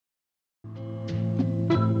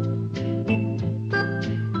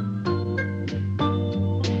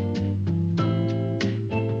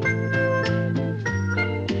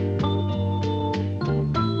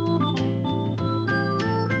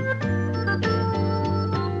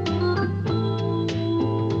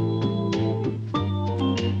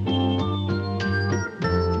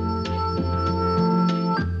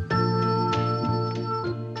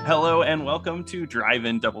welcome to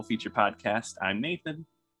Drive-In Double Feature Podcast. I'm Nathan.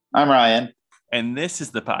 I'm Ryan. And this is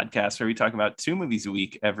the podcast where we talk about 2 movies a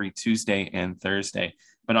week every Tuesday and Thursday.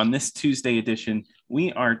 But on this Tuesday edition,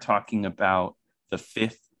 we are talking about The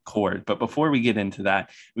Fifth Chord. But before we get into that,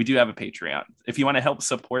 we do have a Patreon. If you want to help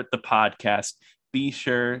support the podcast, be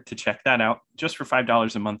sure to check that out. Just for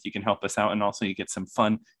 $5 a month, you can help us out. And also you get some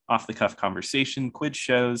fun off-the-cuff conversation, quiz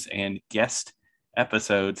shows, and guest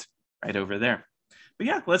episodes right over there. But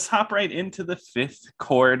yeah, let's hop right into The Fifth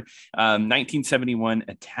Chord, 1971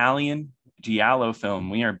 Italian giallo film.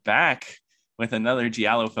 We are back with another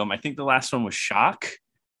giallo film. I think the last one was Shock,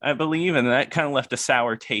 I believe, and that kind of left a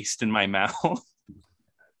sour taste in my mouth.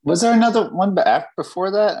 Was there another one back before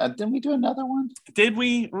that? Didn't we do another one? Did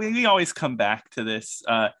we? We always come back to this.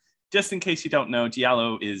 Just in case you don't know,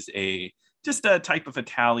 giallo is just a type of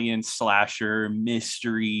Italian slasher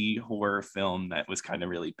mystery horror film that was kind of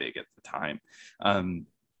really big at the time. And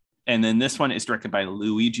then this one is directed by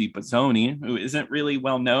Luigi Bazzoni, who isn't really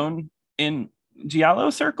well known in giallo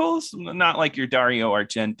circles, not like your Dario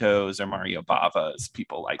Argentos or Mario Bavas,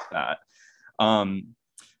 people like that.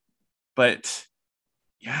 But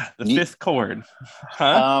yeah, The Fifth Chord.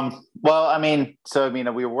 Huh? Well,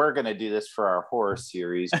 we were going to do this for our horror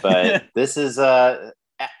series, but this is,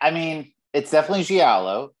 it's definitely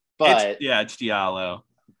giallo, but it's giallo,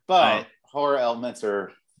 but horror elements are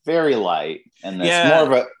very light, and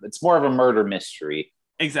it's more of a murder mystery.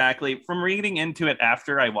 Exactly. From reading into it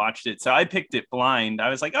after I watched it, so I picked it blind. I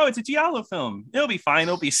was like, oh, it's a giallo film. It'll be fine.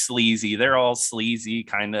 It'll be sleazy. They're all sleazy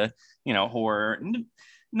kind of, horror.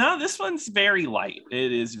 No, this one's very light.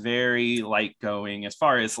 It is very light going as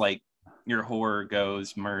far as like your horror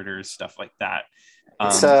goes, murders, stuff like that.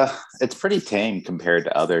 It's pretty tame compared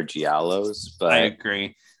to other giallos, but I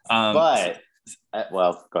agree. Go ahead. No,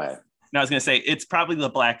 I was going to say it's probably the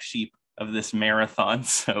black sheep of this marathon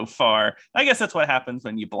so far. I guess that's what happens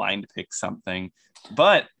when you blind pick something.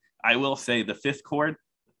 But I will say The Fifth Chord,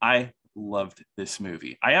 I loved this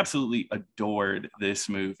movie. I absolutely adored this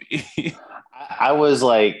movie. I was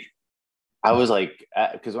like,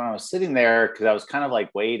 because when I was sitting there, because I was kind of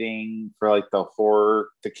like waiting for like the horror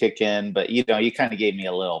to kick in, but you kind of gave me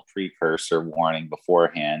a little precursor warning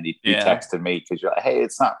beforehand. You texted me because you're like, hey,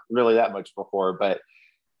 it's not really that much of a horror, but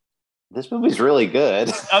this movie's really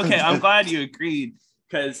good. Okay, I'm glad you agreed,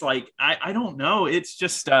 because like I don't know, it's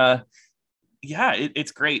just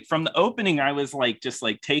it's great. From the opening, I was just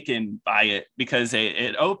taken by it, because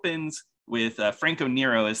it opens with Franco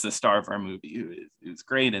Nero as the star of our movie, who's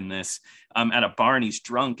great in this. At a barn, he's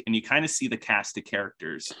drunk, and you kind of see the cast of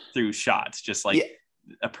characters through shots, just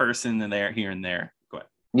a person there, here and there. Go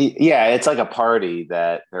ahead. Yeah, it's like a party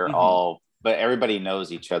that they're all, but everybody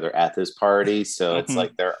knows each other at this party, so it's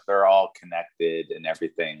like they're all connected and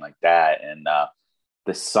everything like that. And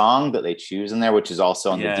the song that they choose in there, which is also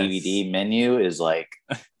on the DVD menu, is like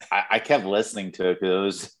I kept listening to it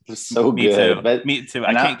because it was so good. But me too.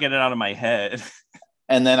 I can't get it out of my head.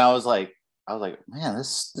 And then I was like,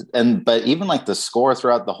 man, but even like the score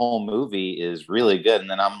throughout the whole movie is really good. And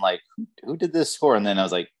then I'm like, who did this score? And then I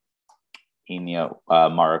was like, Ennio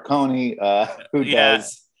Morricone, who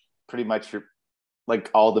does pretty much like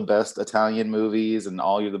all the best Italian movies and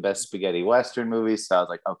all the best spaghetti Western movies. So I was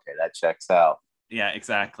like, okay, that checks out. Yeah,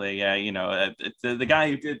 exactly. Yeah, the guy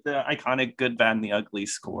who did the iconic Good, Bad, and the Ugly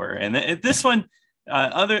score. And this one,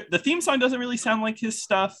 the theme song doesn't really sound like his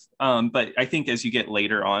stuff, but I think as you get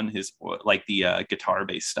later on, his the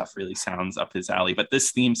guitar-based stuff really sounds up his alley. But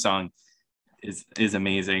this theme song is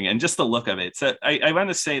amazing, and just the look of it. So I want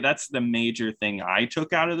to say that's the major thing I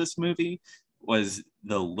took out of this movie, was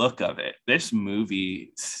the look of it. This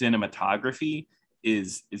movie cinematography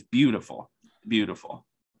is beautiful.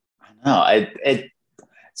 No,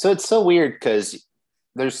 so it's so weird because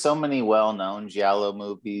there's so many well-known giallo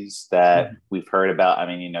movies that we've heard about. I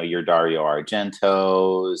mean, your Dario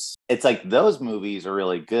Argentos. It's like those movies are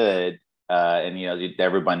really good, and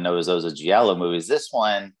everyone knows those are giallo movies. This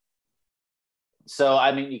one, so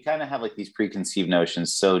I mean, you kind of have like these preconceived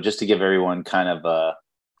notions. So just to give everyone kind of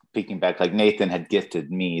peeking back, like Nathan had gifted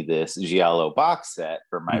me this giallo box set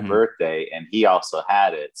for my birthday, and he also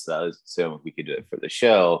had it. So we could do it for the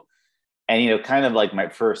show. And, kind of like my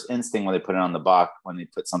first instinct when they put it on the box, when they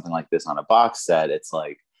put something like this on a box set, it's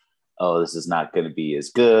like, oh, this is not going to be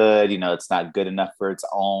as good. It's not good enough for its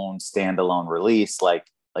own standalone release, like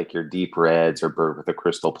your Deep Reds or Bird with a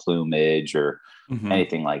Crystal Plumage or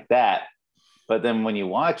anything like that. But then when you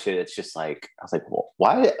watch it, it's just like, I was like, well,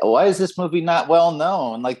 why is this movie not well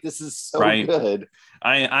known? Like, this is so Right. good.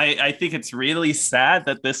 I think it's really sad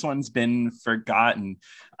that this one's been forgotten.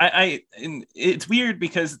 And it's weird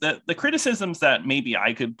because the criticisms that maybe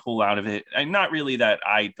I could pull out of it, and not really that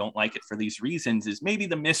I don't like it for these reasons, is maybe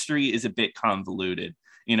the mystery is a bit convoluted.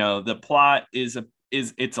 The plot is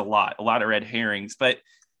it's a lot of red herrings, but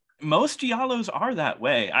most giallos are that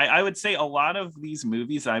way. I would say a lot of these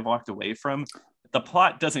movies I've walked away from, the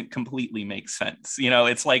plot doesn't completely make sense.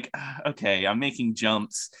 It's like, okay, I'm making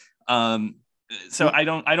jumps. So I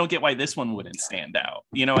don't get why this one wouldn't stand out.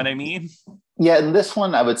 You know what I mean? Yeah, and this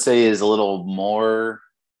one I would say is a little more.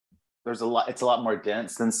 It's a lot more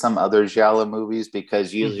dense than some other giallo movies,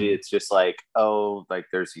 because usually it's just like, oh, like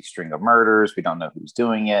there's a string of murders, we don't know who's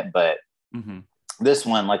doing it. But this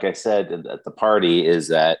one, like I said at the party, is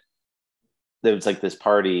that there was like this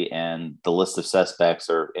party and the list of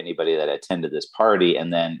suspects or anybody that attended this party,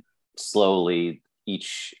 and then slowly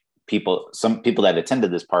some people that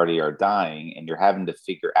attended this party are dying, and you're having to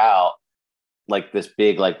figure out like this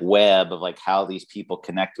big like web of like how these people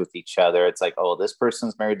connect with each other. It's like, oh, this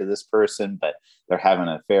person's married to this person, but they're having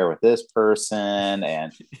an affair with this person,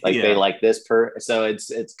 and like they like this so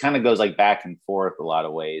it's kind of goes like back and forth a lot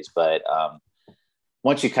of ways. But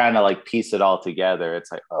once you kind of like piece it all together,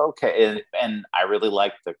 it's like, okay. And I really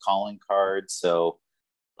like the calling cards. So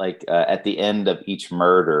like at the end of each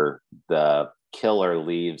murder, the killer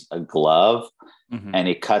leaves a glove and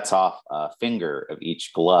he cuts off a finger of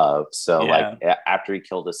each glove. So like after he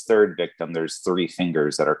killed his third victim, there's 3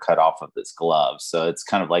 fingers that are cut off of this glove. So it's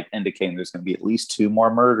kind of like indicating there's going to be at least 2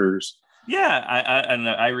 more murders. Yeah,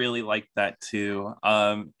 I really like that too.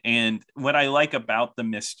 And what I like about the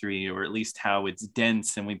mystery, or at least how it's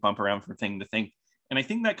dense and we bump around from thing to thing, and I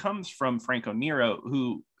think that comes from Franco Nero,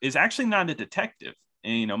 who is actually not a detective.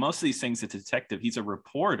 And, most of these things, a detective, he's a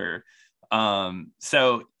reporter.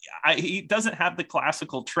 So he doesn't have the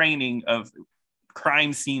classical training of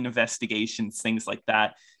crime scene investigations, things like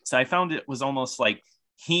that. So I found it was almost like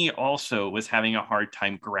he also was having a hard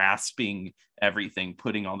time grasping everything,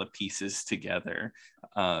 putting all the pieces together.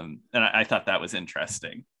 And I thought that was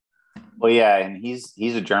interesting. Well, yeah, and he's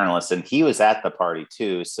a journalist, and he was at the party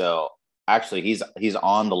too. So actually, he's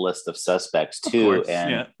on the list of suspects too. Course,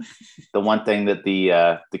 and the one thing that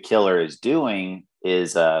the killer is doing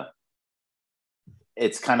is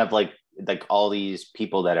it's kind of like all these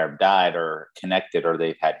people that have died are connected, or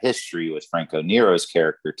they've had history with Franco Nero's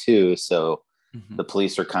character too. So the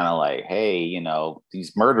police are kind of like, hey,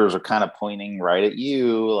 these murders are kind of pointing right at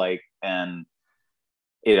you, like, and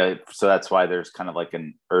so that's why there's kind of like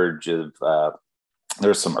an urge of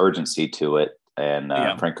there's some urgency to it. And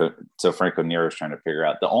Franco Nero is trying to figure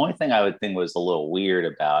out. The only thing I would think was a little weird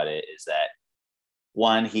about it is that,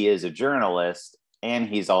 one, he is a journalist and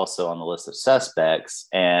he's also on the list of suspects,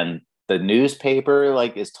 and the newspaper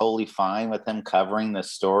like is totally fine with him covering the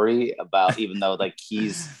story about, even though like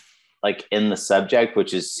he's like in the subject,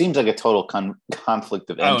 which seems like a total conflict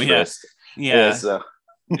of interest. So.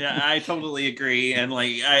 Yeah, I totally agree. And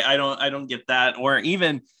like, I don't get that. Or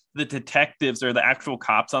even the detectives or the actual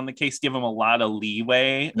cops on the case give him a lot of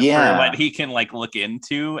leeway for what he can like look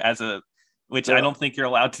into which I don't think you're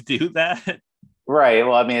allowed to do that. Right.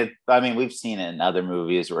 Well, I mean, we've seen it in other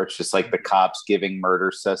movies where it's just like the cops giving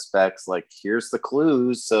murder suspects, like, here's the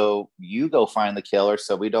clues, so you go find the killer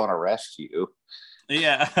so we don't arrest you.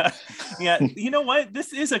 Yeah. You know what?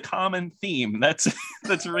 This is a common theme. That's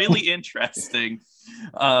really interesting.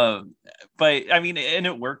 But I mean, and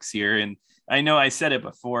it works here. And I know I said it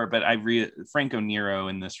before, but Franco Nero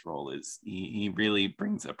in this role he really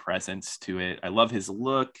brings a presence to it. I love his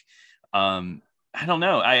look. I don't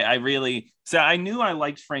know. I knew I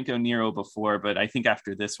liked Franco Nero before, but I think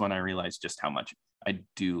after this one, I realized just how much I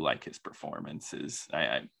do like his performances.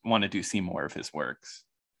 I want to see more of his works.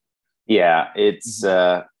 Yeah, it's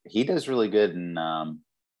he does really good. And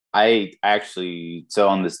I actually, so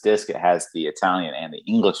on this disc, it has the Italian and the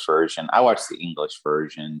English version. I watched the English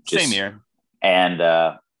version. Same here. And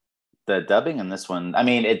the dubbing in this one, I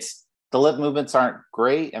mean, the lip movements aren't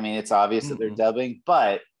great. I mean, it's obvious that they're dubbing,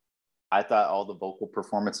 but I thought all the vocal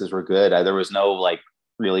performances were good. There was no like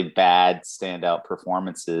really bad standout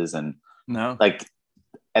performances, and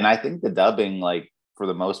and I think the dubbing, like, for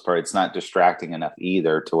the most part, it's not distracting enough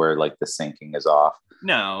either to where like the syncing is off.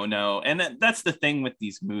 No. And that's the thing with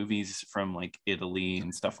these movies from like Italy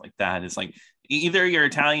and stuff like that, is like either your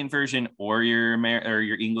Italian version or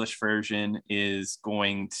your English version is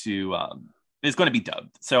going to be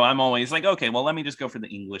dubbed. So I'm always like, okay, well, let me just go for the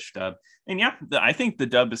English dub. And I think the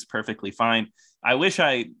dub is perfectly fine. I wish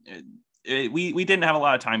we didn't have a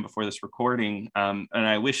lot of time before this recording, and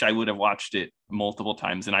I wish I would have watched it multiple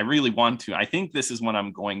times, and I really want to. I think this is one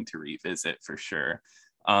I'm going to revisit for sure.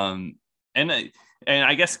 Um, and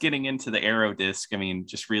I guess getting into the Arrow disc, I mean,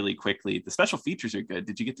 just really quickly, the special features are good.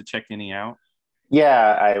 Did you get to check any out?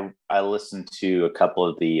 Yeah, I listened to a couple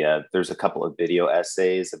of the there's a couple of video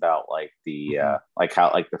essays about like the like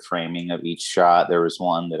how like the framing of each shot. There was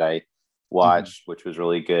one that I watched which was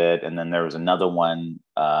really good, and then there was another one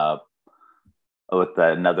with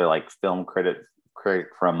another like film critic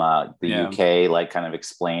from the UK, like kind of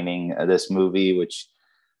explaining this movie, which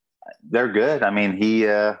they're good. I mean,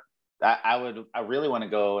 I really want to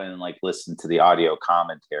go and like listen to the audio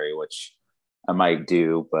commentary, which I might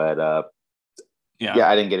do, but yeah,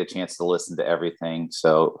 I didn't get a chance to listen to everything.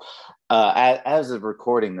 So as of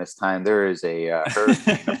recording this time, there is a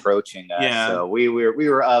hurricane approaching us. So we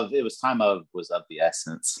were of it was time of the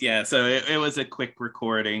essence. Yeah, so it was a quick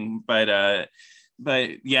recording, but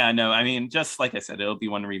yeah, no, I mean, just like I said, it'll be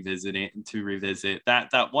one to revisit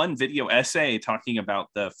that one video essay talking about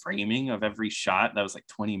the framing of every shot that was like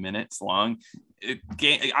 20 minutes long.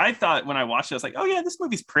 I thought when I watched it, I was like, oh yeah, this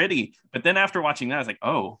movie's pretty. But then after watching that, I was like,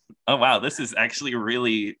 oh wow, this is actually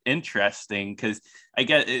really interesting, because I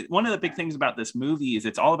get one of the big things about this movie is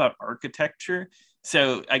it's all about architecture.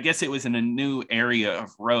 So I guess it was in a new area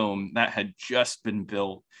of Rome that had just been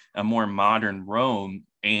built, a more modern Rome,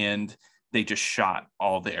 and they just shot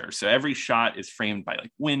all there. So every shot is framed by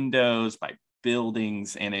like windows, by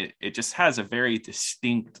buildings, and it just has a very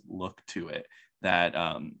distinct look to it that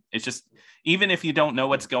it's just, even if you don't know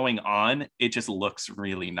what's going on, it just looks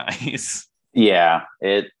really nice. Yeah,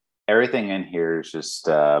 everything in here is just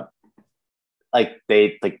like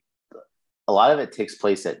a lot of it takes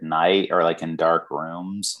place at night or like in dark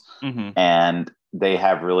rooms, and they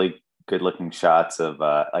have really good looking shots of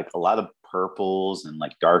like a lot of purples and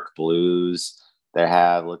like dark blues they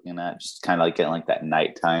have, looking at just kind of like getting like that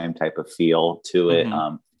nighttime type of feel to it.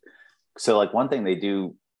 So like one thing they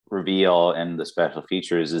do reveal in the special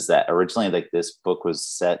features is that originally like this book was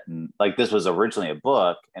set in, like this was originally a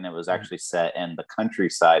book and it was actually set in the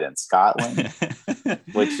countryside in Scotland,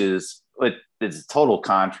 which is it's a total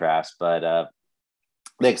contrast, but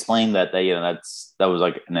they explained that that was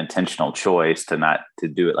like an intentional choice to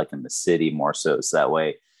do it like in the city more so that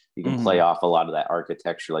way you can play off a lot of that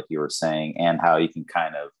architecture, like you were saying, and how you can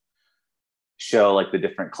kind of show like the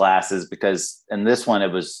different classes. Because in this one,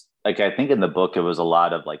 it was like, I think in the book, it was a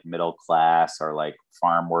lot of like middle class or like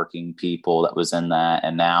farm working people that was in that.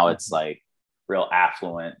 And now it's like real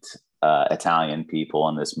affluent Italian people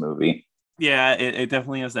in this movie. Yeah, it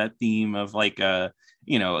definitely has that theme of like a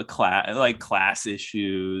class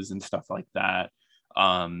issues and stuff like that.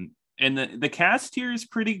 And the cast here is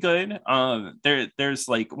pretty good. There's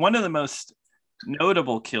like one of the most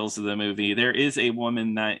notable kills of the movie. There is a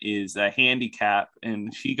woman that is a handicap,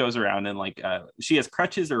 and she goes around and like she has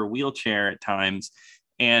crutches or a wheelchair at times,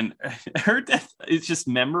 and her death is just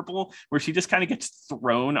memorable, where she just kind of gets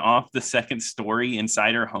thrown off the second story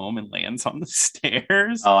inside her home and lands on the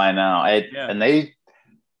stairs. Oh, I know. And they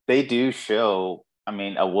do show, I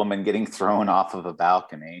mean, a woman getting thrown off of a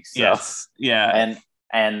balcony. So. Yes. Yeah.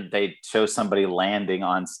 And they show somebody landing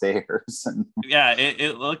on stairs. Yeah,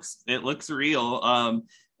 it looks real.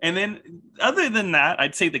 And then other than that,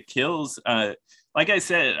 I'd say the kills, like I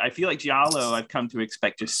said, I feel like Giallo, I've come to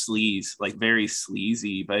expect just sleaze, like very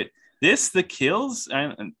sleazy. But the kills,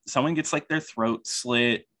 someone gets like their throat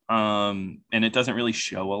slit, and it doesn't really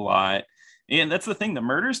show a lot. And that's the thing, the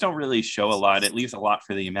murders don't really show a lot. It leaves a lot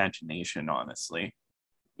for the imagination, honestly.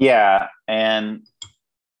 Yeah, and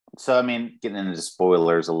so, I mean, getting into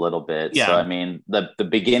spoilers a little bit. Yeah. So, I mean, the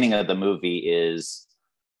beginning of the movie is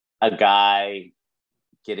a guy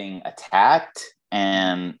getting attacked,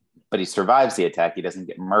 but he survives the attack. He doesn't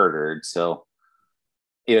get murdered. So,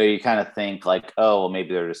 you kind of think like, oh, well,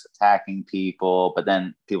 maybe they're just attacking people, but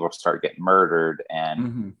then people start getting murdered.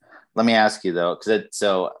 And let me ask you though, because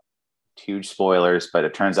huge spoilers, but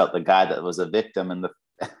it turns out the guy that was a victim in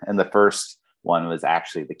the first one was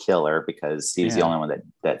actually the killer, because he was the only one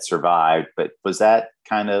that survived. But was it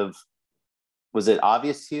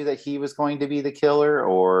obvious to you that he was going to be the killer?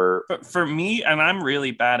 Or for me, and I'm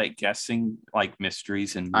really bad at guessing like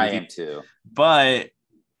mysteries and I am too, but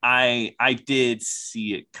I did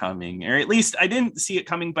see it coming, or at least I didn't see it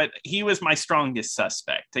coming, but he was my strongest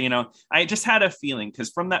suspect. I just had a feeling,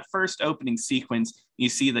 because from that first opening sequence, you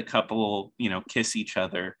see the couple, kiss each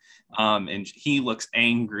other, and he looks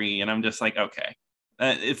angry, and I'm just like, okay,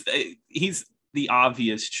 he's the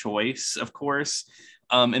obvious choice, of course.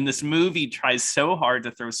 And this movie tries so hard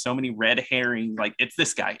to throw so many red herring, like it's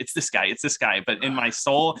this guy, it's this guy, it's this guy. But in my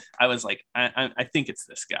soul, I was like, I think it's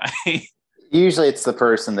this guy. Usually it's the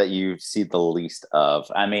person that you see the least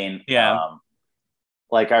of. I mean, Yeah.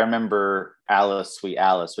 Like I remember Alice, Sweet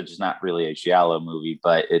Alice, which is not really a Giallo movie,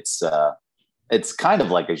 but it's kind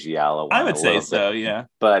of like a Giallo one. I would say so, bit. yeah.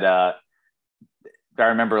 But I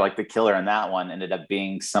remember like the killer in that one ended up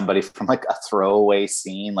being somebody from like a throwaway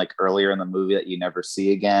scene like earlier in the movie that you never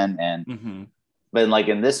see again. And but like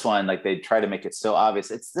in this one, like they try to make it so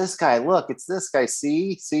obvious. It's this guy. Look, it's this guy.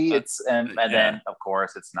 See, it's and then of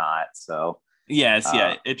course it's not. So yes,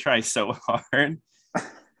 it tries so hard.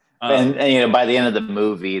 And by the end of the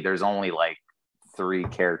movie, there's only like 3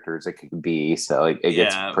 characters it could be, so it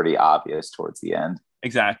gets pretty obvious towards the end.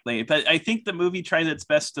 Exactly, but I think the movie tries its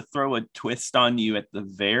best to throw a twist on you at the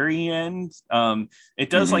very end. It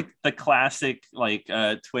does like the classic like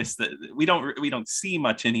twist that we don't see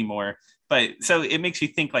much anymore. But so it makes you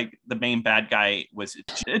think like the main bad guy was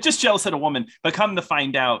just jealous of a woman, but come to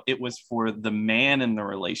find out it was for the man in the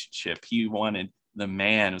relationship. He wanted the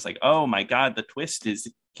man. It was like, oh my God, the twist is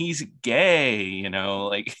he's gay,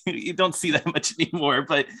 like you don't see that much anymore,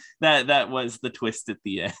 but that was the twist at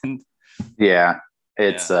the end. Yeah.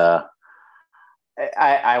 It's I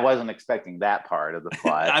wasn't expecting that part of the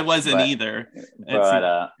plot. I wasn't either.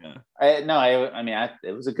 But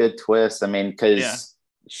it was a good twist. I mean, because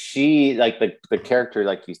she like the character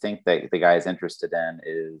like you think that the guy is interested in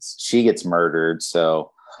is she gets murdered,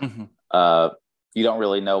 so you don't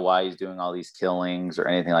really know why he's doing all these killings or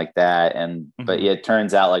anything like that. And but it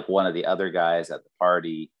turns out like one of the other guys at the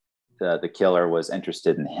party, the killer was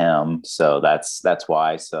interested in him, so that's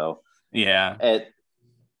why. So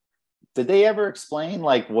did they ever explain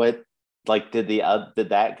like what like did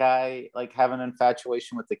that guy like have an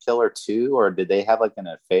infatuation with the killer too, or did they have like an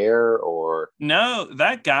affair? Or no,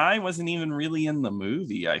 that guy wasn't even really in the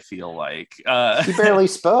movie. I feel like he barely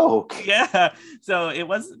spoke. Yeah, so it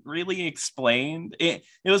wasn't really explained. It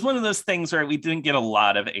was one of those things where we didn't get a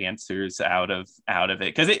lot of answers out of it,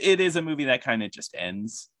 because it is a movie that kind of just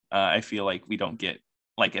ends. I feel like we don't get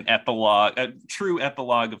like an epilogue, a true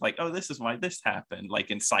epilogue of like, oh, this is why this happened,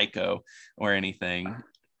 like in Psycho or anything.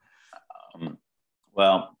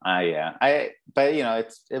 But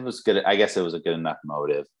it was good. I guess it was a good enough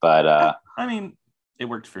motive, but I mean, it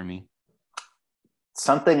worked for me.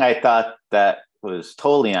 Something I thought that was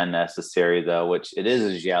totally unnecessary though, which it is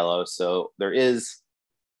a giallo, so there is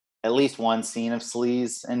at least one scene of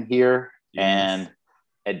sleaze in here, and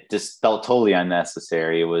it just felt totally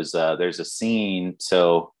unnecessary. It was there's a scene,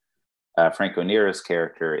 so Franco Nero's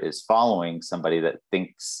character is following somebody that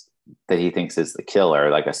he thinks is the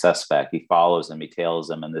killer, like a suspect. He follows him, he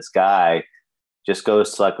tails him, and this guy just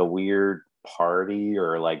goes to like a weird party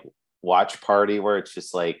or like watch party where it's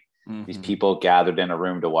just like these people gathered in a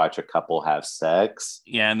room to watch a couple have sex.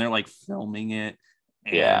 Yeah, and they're like filming it.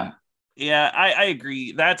 And I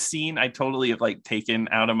agree. That scene I totally have like taken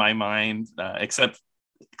out of my mind, except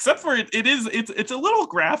for it's a little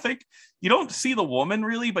graphic. You don't see the woman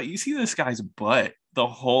really, but you see this guy's butt the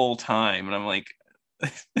whole time, and I'm like,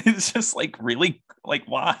 it's just like, really, like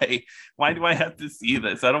why do I have to see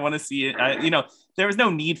this? I don't want to see it. There was no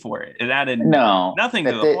need for it. It added nothing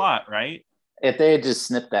to the plot, right? If they had just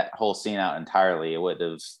snipped that whole scene out entirely, it would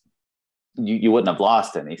have you wouldn't have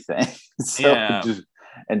lost anything.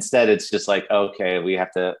 Instead it's just like, okay, we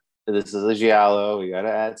have to, this is a giallo, we got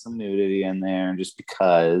to add some nudity in there just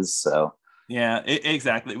because. So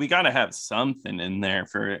exactly. We got to have something in there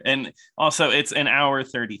and also it's an hour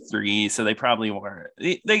 33. So they probably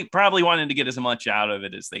wanted to get as much out of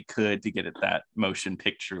it as they could to get it that motion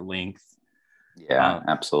picture length. Yeah,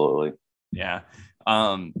 absolutely. Yeah.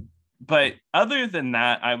 But other than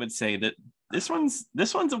that, I would say that this one's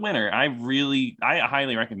a winner. I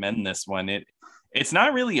highly recommend this one. It's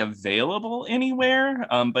not really available anywhere.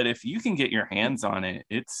 But if you can get your hands on it,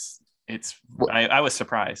 I was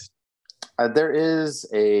surprised. There is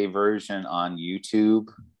a version on YouTube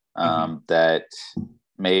that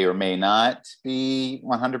may or may not be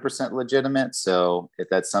 100% legitimate. So if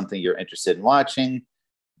that's something you're interested in watching,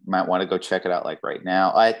 you might want to go check it out like right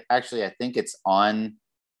now. I think it's on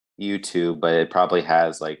YouTube, but it probably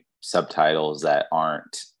has like subtitles that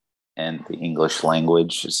aren't in the English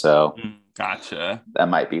language. So gotcha. That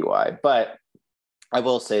might be why. But I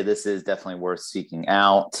will say this is definitely worth seeking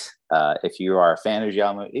out. If you are a fan of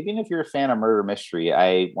giallo, even if you're a fan of murder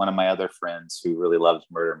mystery, one of my other friends who really loves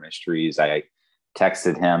murder mysteries, I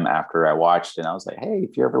texted him after I watched it and I was like, hey,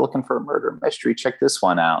 if you're ever looking for a murder mystery, check this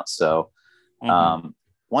one out. So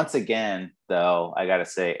once again, though, I got to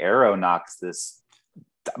say Arrow knocks this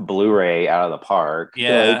Blu-ray out of the park.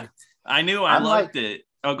 Yeah, Like, I knew I I'm loved like, it.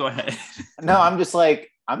 Oh, go ahead. no, I'm just like,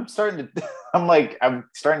 I'm starting to, I'm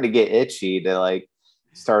starting to get itchy to like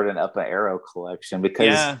start an Up and Arrow collection because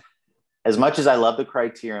Yeah, as much as I love the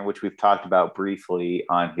Criterion, which we've talked about briefly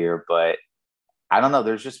on here, but I don't know.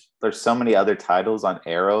 There's so many other titles on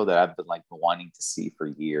Arrow that I've been like wanting to see for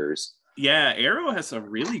years. yeah, Arrow has a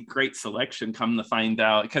really great selection, come to find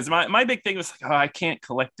out. Because my big thing was like, oh, I can't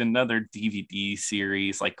collect another DVD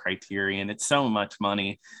series like Criterion. It's so much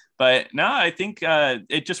money. But no, I think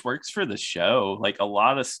it just works for the show. Like a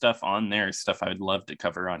lot of stuff on there is stuff I would love to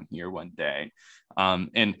cover on here one day.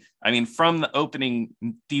 And I mean, from the opening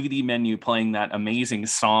DVD menu playing that amazing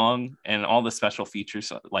song and all the special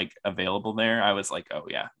features like available there, I was like, oh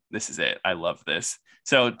yeah, this is it. I love this.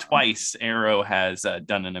 So twice Arrow has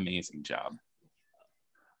done an amazing job.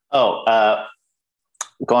 Oh,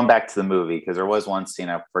 going back to the movie, because there was one scene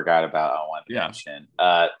I forgot about. I wanted to mention.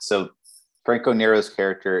 So Franco Nero's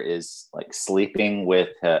character is like sleeping with.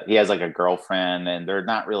 He has like a girlfriend, and they're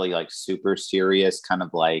not really like super serious. Kind of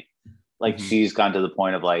like she's gone to the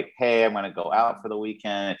point of like, hey, I'm gonna go out for the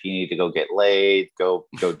weekend. If you need to go get laid, go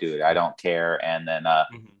do it. I don't care. And then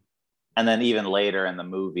even later in the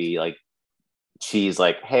movie, like she's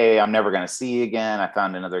like, hey, I'm never gonna see you again. I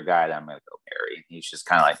found another guy that I'm gonna go marry. And he's just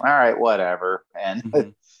kind of like, all right, whatever.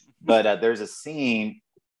 And but there's a scene.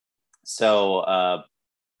 So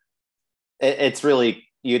it's really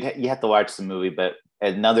you have to watch the movie, but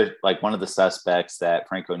another like one of the suspects that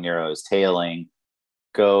Franco Nero is tailing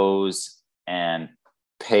goes and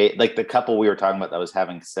pay like the couple we were talking about that was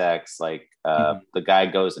having sex, like the guy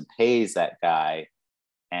goes and pays that guy,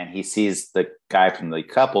 and he sees the guy from the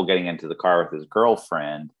couple getting into the car with his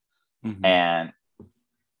girlfriend, and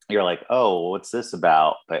you're like, oh, what's this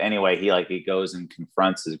about? But anyway, he goes and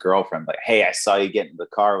confronts his girlfriend, like, hey, I saw you get in the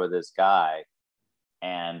car with this guy,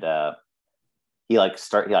 and he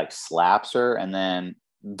slaps her, and then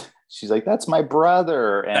she's like, that's my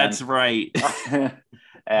brother. And that's right.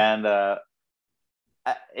 and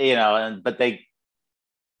but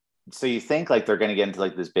so you think like they're going to get into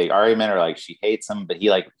like this big argument, or like she hates him, but he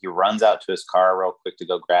runs out to his car real quick to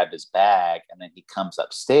go grab his bag, and then he comes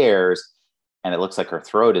upstairs and it looks like her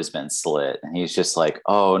throat has been slit, and he's just like,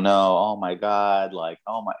 oh no, oh my god, like,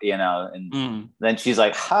 oh my, and then she's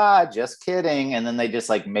like, ha, just kidding, and then they just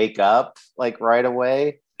like make up like right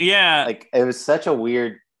away. Yeah, like it was such a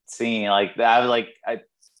weird scene. Like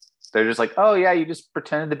they're just like, oh yeah, you just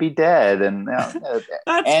pretended to be dead, and that's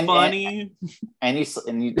funny. And you,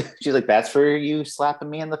 she's like, that's for you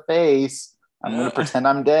slapping me in the face. I'm gonna pretend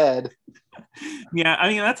I'm dead. Yeah, I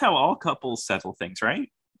mean that's how all couples settle things, right?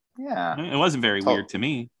 Yeah, it wasn't very weird to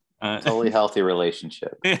me. Totally healthy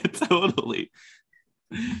relationship. Yeah, totally.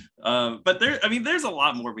 But there's a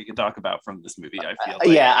lot more we can talk about from this movie. I feel. Like.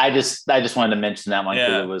 Yeah, I just wanted to mention that one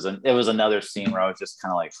because it was another scene where I was just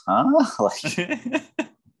kind of like, huh, like.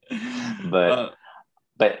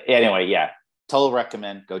 But anyway, yeah, total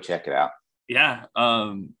recommend. Go check it out. Yeah.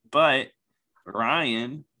 But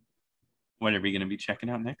Ryan, what are we going to be checking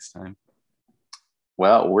out next time?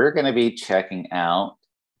 Well, we're going to be checking out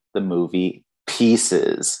the movie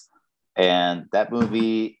Pieces, and that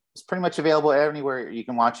movie is pretty much available anywhere. You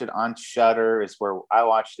can watch it on Shudder is where I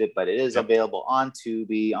watched it, but it is available on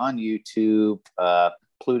Tubi, on YouTube,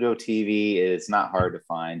 Pluto TV. It's not hard to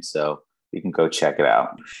find, so you can go check it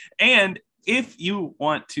out. And if you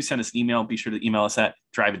want to send us an email, be sure to email us at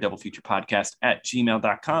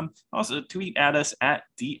driveadoublefeaturepodcast@gmail.com. Also tweet at us at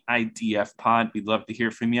DIDFpod. We'd love to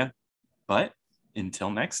hear from you. But until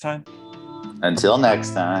next time. Until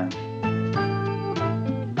next time.